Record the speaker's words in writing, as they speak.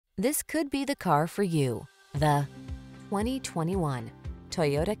This could be the car for you. The 2021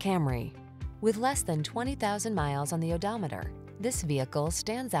 Toyota Camry. With less than 20,000 miles on the odometer, this vehicle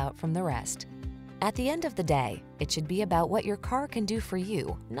stands out from the rest. At the end of the day, it should be about what your car can do for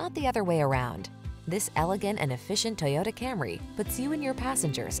you, not the other way around. This elegant and efficient Toyota Camry puts you and your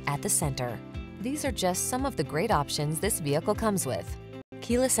passengers at the center. These are just some of the great options this vehicle comes with: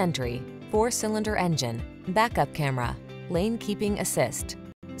 keyless entry, 4-cylinder engine, backup camera, lane keeping assist,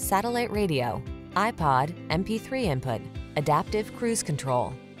 satellite radio, iPod, MP3 input, adaptive cruise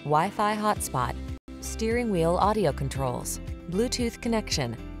control, Wi-Fi hotspot, steering wheel audio controls, Bluetooth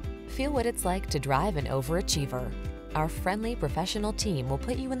connection. Feel what it's like to drive an overachiever. Our friendly professional team will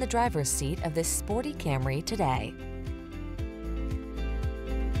put you in the driver's seat of this sporty Camry today.